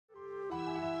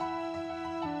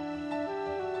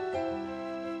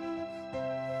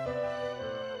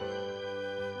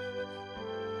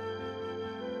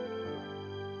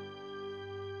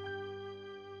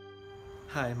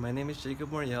Hi, my name is Jacob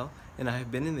Moriel, and I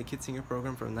have been in the KidSinger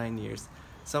program for 9 years.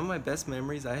 Some of my best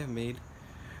memories I have made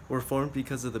were formed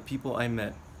because of the people I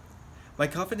met. My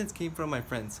confidence came from my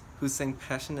friends, who sang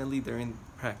passionately during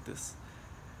practice.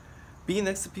 Being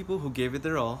next to people who gave it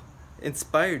their all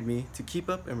inspired me to keep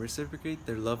up and reciprocate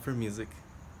their love for music.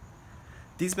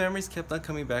 These memories kept on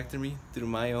coming back to me through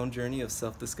my own journey of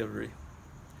self-discovery.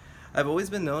 I've always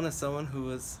been known as someone who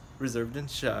was reserved and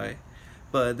shy,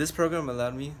 but this program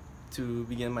allowed me to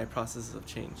begin my process of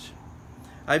change.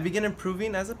 I began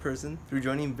improving as a person through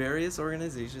joining various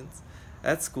organizations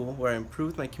at school where I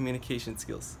improved my communication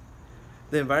skills.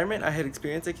 The environment I had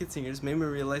experienced at KidSingers made me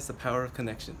realize the power of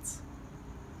connections.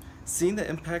 Seeing the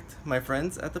impact my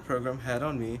friends at the program had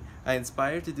on me, I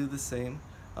inspired to do the same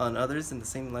on others in the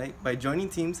same light by joining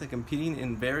teams and competing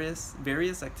in various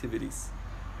activities.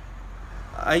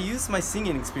 I used my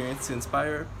singing experience to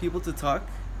inspire people to talk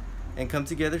and come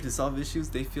together to solve issues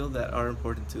they feel that are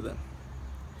important to them,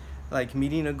 like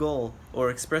meeting a goal or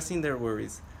expressing their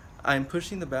worries. I'm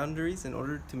pushing the boundaries in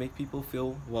order to make people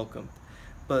feel welcome,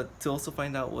 but to also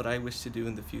find out what I wish to do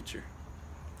in the future.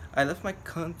 I left my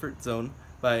comfort zone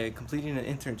by completing an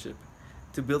internship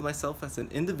to build myself as an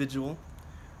individual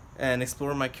and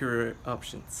explore my career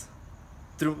options.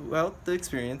 Throughout the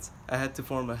experience, I had to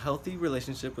form a healthy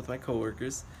relationship with my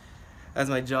coworkers, as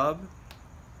my job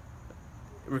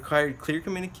required clear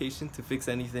communication to fix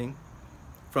anything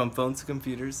from phones to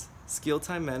computers, skill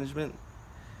time management,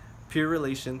 peer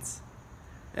relations,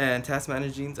 and task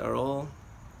managing are all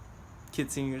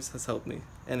KidSingers has helped me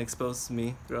and exposed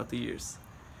me throughout the years.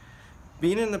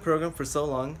 Being in the program for so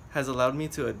long has allowed me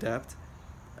to adapt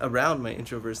around my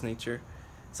introvert's nature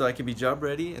so I can be job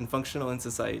ready and functional in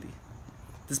society.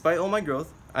 Despite all my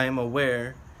growth, I am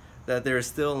aware that there is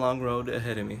still a long road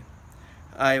ahead of me.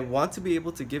 I want to be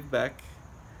able to give back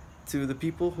to the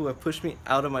people who have pushed me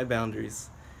out of my boundaries,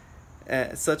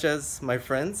 such as my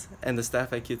friends and the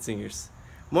staff at KidSingers.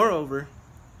 Moreover,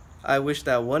 I wish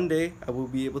that one day I will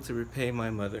be able to repay my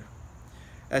mother,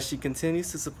 as she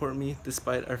continues to support me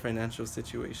despite our financial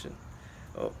situation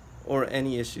or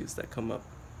any issues that come up.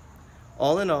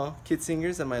 All in all,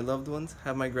 KidSingers and my loved ones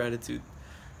have my gratitude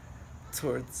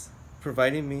towards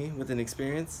providing me with an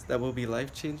experience that will be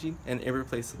life-changing and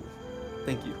irreplaceable.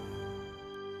 Thank you.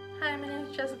 Hi, my name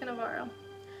is Jessica Navarro.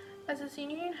 As a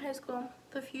senior in high school,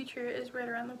 the future is right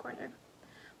around the corner.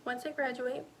 Once I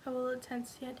graduate, I will attend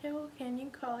Santiago Canyon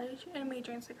College and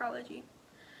major in psychology.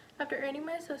 After earning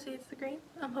my associate's degree,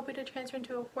 I'm hoping to transfer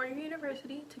into a four-year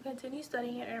university to continue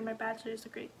studying and earn my bachelor's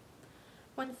degree.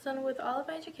 Once done with all of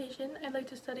my education, I'd like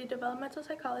to study developmental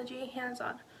psychology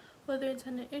hands-on, whether it's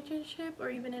in an internship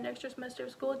or even an extra semester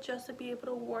of school just to be able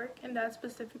to work in that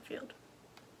specific field.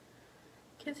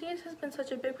 KidSingers has been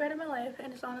such a big part of my life,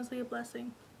 and it's honestly a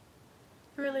blessing.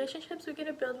 The relationships we get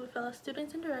to build with fellow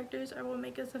students and directors are what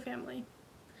make us a family.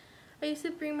 I used to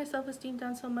bring my self-esteem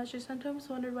down so much I sometimes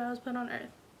wondered why I was put on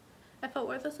earth. I felt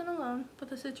worthless and alone,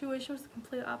 but the situation was the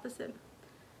complete opposite.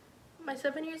 My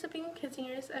 7 years of being in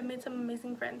KidSingers, I've made some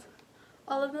amazing friends.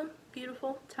 All of them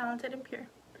beautiful, talented, and pure.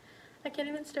 I can't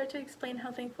even start to explain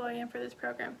how thankful I am for this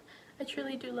program. I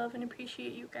truly do love and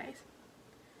appreciate you guys.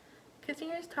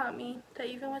 KidSingers taught me that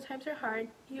even when times are hard,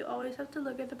 you always have to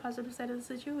look at the positive side of the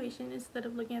situation instead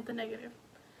of looking at the negative.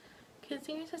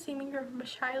 KidSingers has seen me grow from a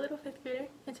shy little 5th grader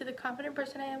into the confident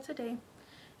person I am today,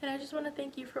 and I just want to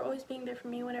thank you for always being there for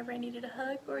me whenever I needed a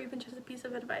hug or even just a piece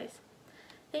of advice.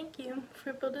 Thank you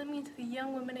for building me into the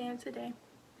young woman I am today.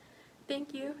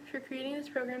 Thank you for creating this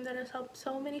program that has helped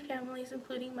so many families,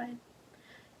 including mine.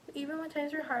 Even when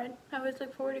times were hard, I always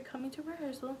look forward to coming to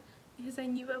rehearsal because I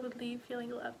knew I would leave feeling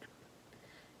loved.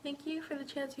 Thank you for the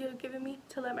chance you have given me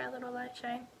to let my little light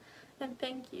shine, and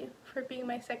thank you for being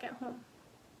my second home.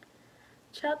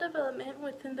 Child development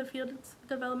within the field of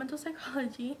developmental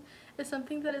psychology is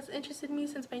something that has interested me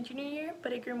since my junior year,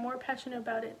 but I grew more passionate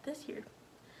about it this year.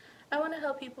 I want to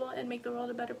help people and make the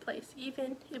world a better place,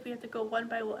 even if we have to go one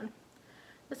by one.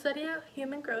 The study of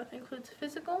human growth includes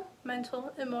physical,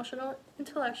 mental, emotional,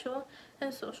 intellectual,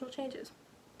 and social changes.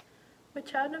 With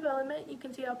child development, you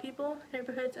can see how people,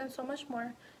 neighborhoods, and so much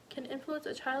more can influence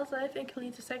a child's life and can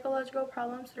lead to psychological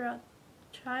problems throughout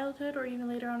childhood or even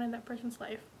later on in that person's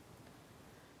life.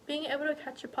 Being able to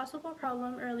catch a possible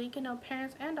problem early can help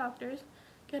parents and doctors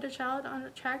get a child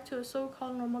on track to a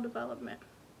so-called normal development.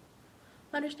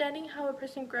 Understanding how a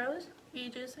person grows,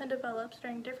 ages, and develops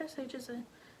during different stages of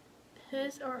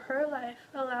his or her life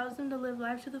allows them to live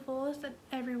life to the fullest, and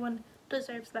everyone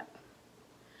deserves that.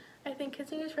 I thank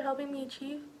KidSingers for helping me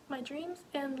achieve my dreams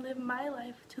and live my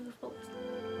life to the fullest.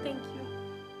 Thank you.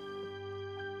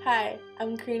 Hi,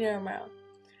 I'm Karina Romero.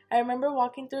 I remember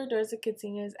walking through the doors of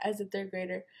KidSingers as a third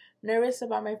grader, nervous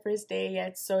about my first day,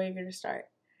 yet so eager to start.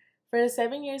 For the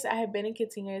 7 years I have been in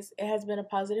KidSingers, it has been a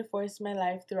positive force in my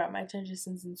life throughout my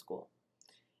transitions in school.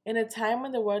 In a time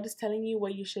when the world is telling you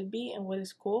what you should be and what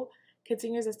is cool,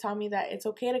 KidSingers has taught me that it's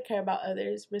okay to care about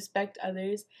others, respect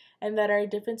others, and that our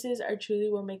differences are truly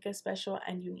what make us special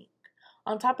and unique.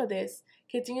 On top of this,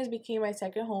 KidSingers became my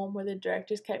second home where the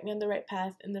directors kept me on the right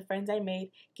path and the friends I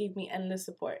made gave me endless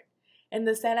support. In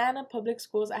the Santa Ana public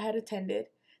schools I had attended,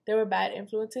 there were bad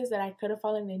influences that I could have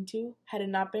fallen into had it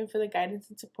not been for the guidance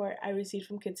and support I received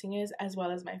from KidSingers as well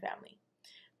as my family.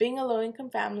 Being a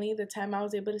low-income family, the time I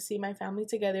was able to see my family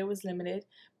together was limited,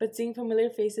 but seeing familiar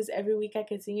faces every week at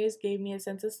KidSingers gave me a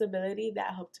sense of stability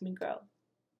that helped me grow.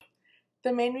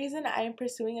 The main reason I am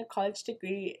pursuing a college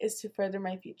degree is to further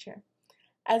my future.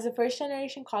 As a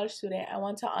first-generation college student, I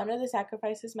want to honor the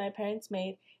sacrifices my parents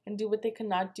made and do what they could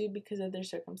not do because of their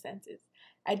circumstances.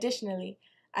 Additionally,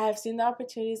 I have seen the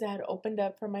opportunities that had opened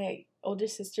up for my older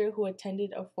sister who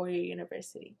attended a 4-year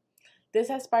university. This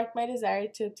has sparked my desire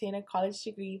to obtain a college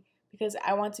degree because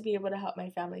I want to be able to help my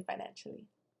family financially.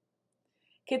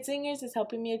 KidSingers is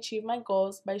helping me achieve my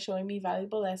goals by showing me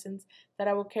valuable lessons that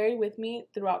I will carry with me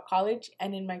throughout college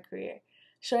and in my career.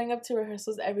 Showing up to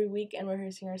rehearsals every week and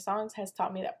rehearsing our songs has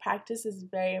taught me that practice is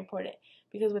very important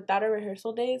because without our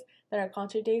rehearsal days, then our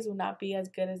concert days will not be as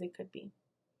good as they could be.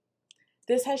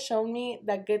 This has shown me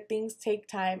that good things take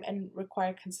time and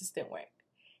require consistent work.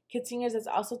 KidSingers has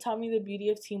also taught me the beauty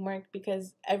of teamwork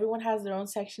because everyone has their own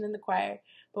section in the choir,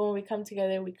 but when we come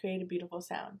together, we create a beautiful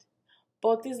sound.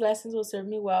 Both these lessons will serve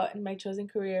me well in my chosen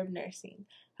career of nursing.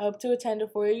 I hope to attend a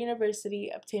 4-year university,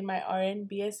 obtain my RN,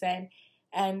 BSN,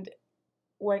 and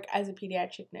work as a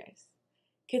pediatric nurse.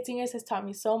 KidSingers has taught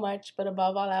me so much, but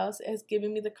above all else, it has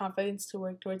given me the confidence to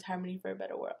work towards harmony for a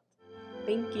better world.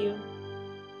 Thank you.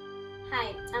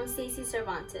 Hi, I'm Stacey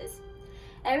Cervantes.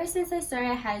 Ever since I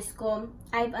started high school,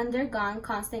 I've undergone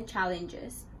constant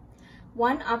challenges.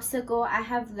 One obstacle I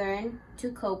have learned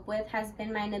to cope with has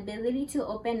been my inability to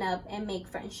open up and make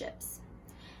friendships.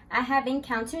 I have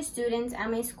encountered students at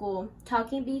my school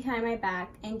talking behind my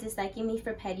back and disliking me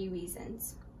for petty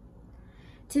reasons.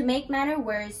 To make matters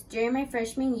worse, during my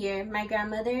freshman year, my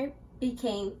grandmother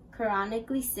became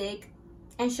chronically sick,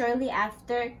 and shortly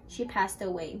after, she passed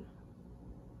away.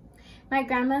 My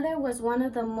grandmother was one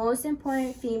of the most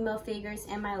important female figures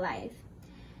in my life.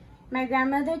 My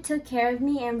grandmother took care of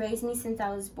me and raised me since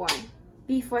I was born.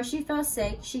 Before she fell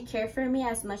sick, she cared for me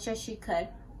as much as she could.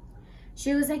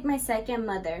 She was like my second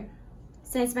mother,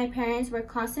 since my parents were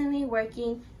constantly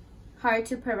working hard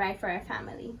to provide for our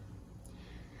family.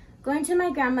 Going to my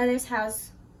grandmother's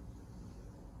house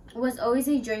was always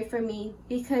a joy for me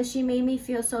because she made me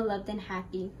feel so loved and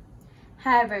happy.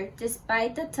 However,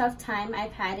 despite the tough time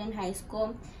I've had in high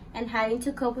school and having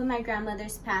to cope with my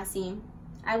grandmother's passing,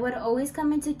 I would always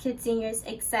come into KidSingers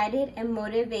excited and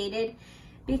motivated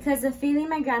because the feeling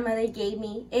my grandmother gave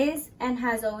me is and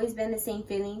has always been the same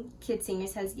feeling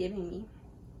KidSingers has given me.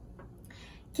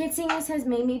 KidSingers has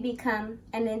made me become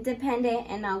an independent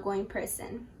and outgoing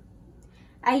person.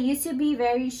 I used to be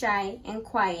very shy and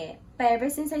quiet, but ever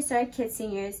since I started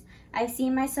KidSingers, I've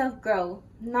seen myself grow,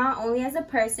 not only as a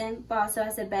person, but also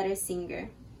as a better singer.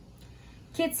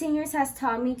 KidSingers has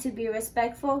taught me to be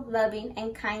respectful, loving,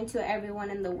 and kind to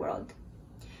everyone in the world.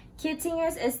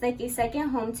 KidSingers is like a second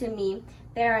home to me.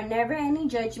 There are never any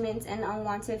judgments and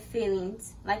unwanted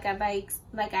feelings like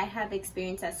I have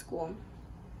experienced at school.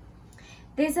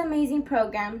 This amazing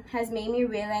program has made me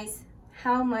realize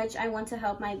how much I want to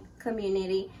help my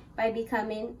community by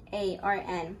becoming a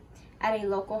RN at a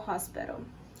local hospital.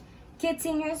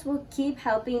 KidSingers will keep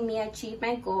helping me achieve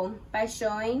my goal by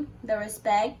showing the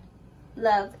respect,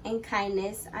 love, and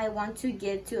kindness I want to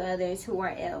give to others who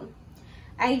are ill.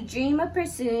 I dream of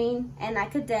pursuing an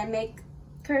academic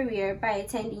career by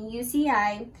attending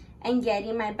UCI and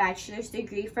getting my bachelor's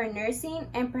degree for nursing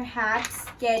and perhaps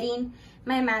getting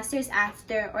my master's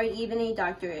after or even a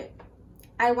doctorate.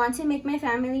 I want to make my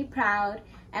family proud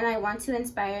and I want to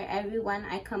inspire everyone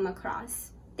I come across.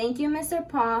 Thank you, Mr.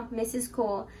 Paul, Mrs.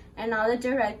 Cole, and all the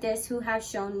directors who have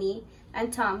shown me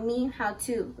and taught me how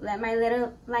to let my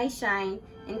little light shine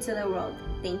into the world.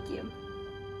 Thank you.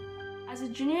 As a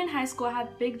junior in high school, I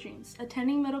have big dreams.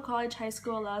 Attending Middle College High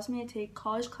School allows me to take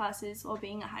college classes while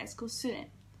being a high school student.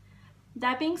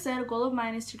 That being said, a goal of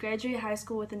mine is to graduate high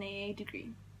school with an AA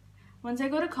degree. Once I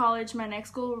go to college, my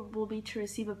next goal will be to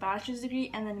receive a bachelor's degree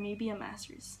and then maybe a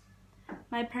master's.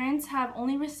 My parents have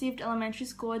only received elementary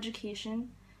school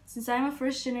education. Since I am a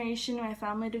first generation in my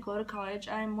family to go to college,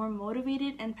 I am more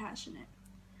motivated and passionate.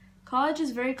 College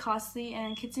is very costly,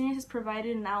 and KidSingers has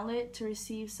provided an outlet to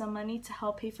receive some money to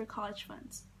help pay for college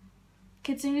funds.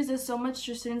 KidSingers does so much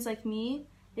for students like me.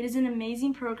 It is an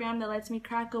amazing program that lets me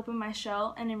crack open my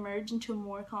shell and emerge into a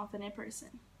more confident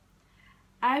person.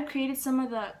 I have created some of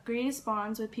the greatest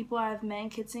bonds with people I have met in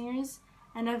KidSingers,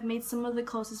 and I've made some of the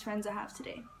closest friends I have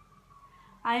today.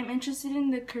 I am interested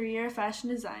in the career of fashion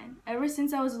design. Ever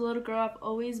since I was a little girl, I've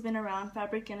always been around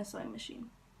fabric and a sewing machine.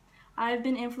 I have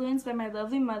been influenced by my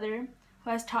lovely mother, who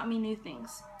has taught me new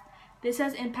things. This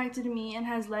has impacted me and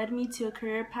has led me to a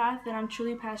career path that I'm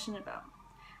truly passionate about.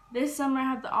 This summer, I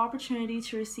have the opportunity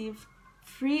to receive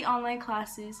free online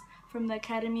classes from the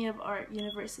Academy of Art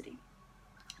University.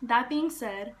 That being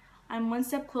said, I'm one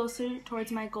step closer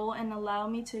towards my goal and allow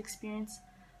me to experience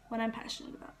what I'm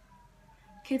passionate about.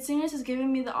 KidSingers has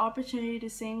given me the opportunity to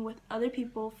sing with other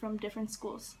people from different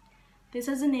schools. This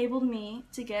has enabled me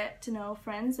to get to know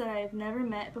friends that I have never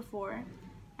met before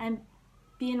and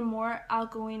be in more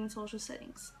outgoing social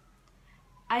settings.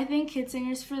 I thank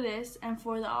KidSingers for this and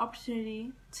for the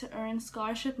opportunity to earn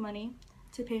scholarship money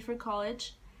to pay for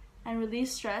college and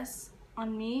release stress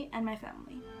on me and my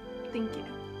family. Thank you.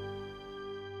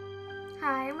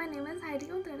 Hi, my name is Heidi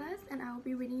Contreras and I will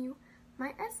be reading you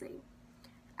my essay.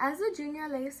 As a junior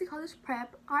at Legacy College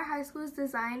Prep, our high school is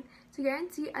designed to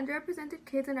guarantee underrepresented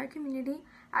kids in our community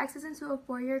access into a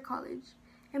four-year college.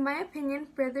 In my opinion,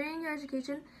 furthering your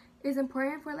education is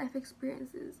important for life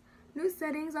experiences. New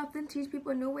settings often teach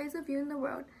people new ways of viewing the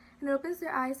world and it opens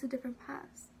their eyes to different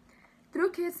paths.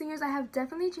 Through KidSingers, I have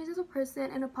definitely changed as a person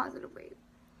in a positive way.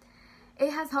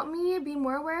 It has helped me be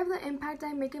more aware of the impact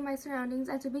I make in my surroundings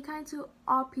and to be kind to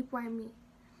all people I meet.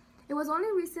 It was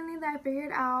only recently that I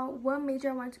figured out what major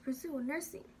I wanted to pursue,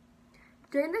 nursing.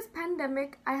 During this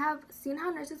pandemic, I have seen how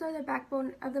nurses are the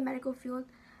backbone of the medical field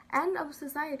and of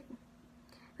society.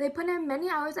 They put in many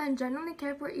hours and genuinely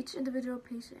care for each individual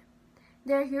patient.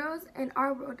 They are heroes in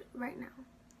our world right now.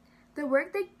 The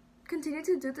work they continue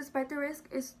to do despite the risk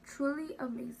is truly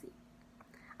amazing.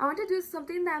 I want to do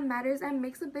something that matters and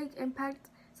makes a big impact,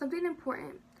 something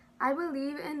important. I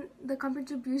believe in the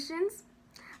contributions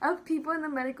of people in the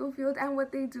medical field and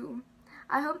what they do.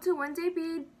 I hope to one day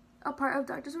be a part of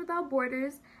Doctors Without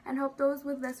Borders and help those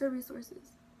with lesser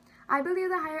resources. I believe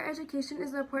that higher education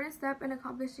is an important step in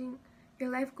accomplishing your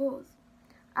life goals.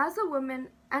 As a woman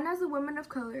and as a woman of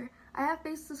color, I have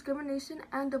faced discrimination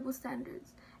and double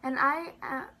standards, and I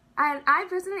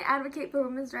personally advocate for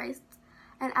women's rights,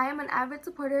 and I am an avid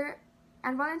supporter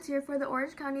and volunteer for the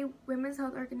Orange County Women's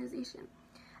Health Organization,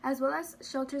 as well as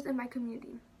shelters in my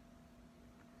community.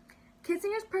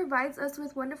 KidSingers provides us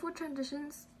with wonderful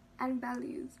traditions and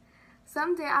values.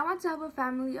 Someday I want to have a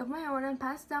family of my own and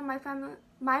pass down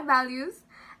my values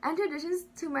and traditions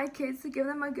to my kids to give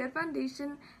them a good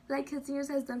foundation like KidSingers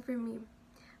has done for me.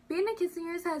 Being a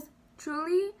KidSingers has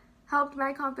truly helped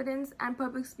my confidence and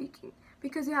public speaking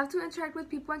because you have to interact with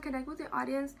people and connect with your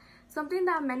audience, something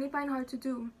that many find hard to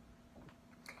do.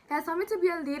 It has taught me to be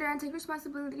a leader and take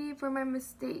responsibility for my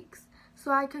mistakes so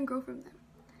I can grow from them.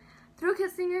 Through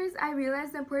KidSingers, I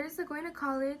realized the importance of going to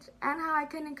college and how I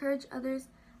can encourage others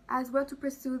as well to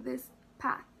pursue this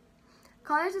path.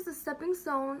 College is a stepping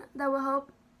stone that will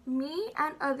help me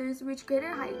and others reach greater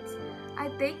heights. I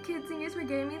thank KidSingers for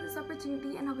giving me this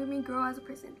opportunity and helping me grow as a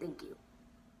person. Thank you.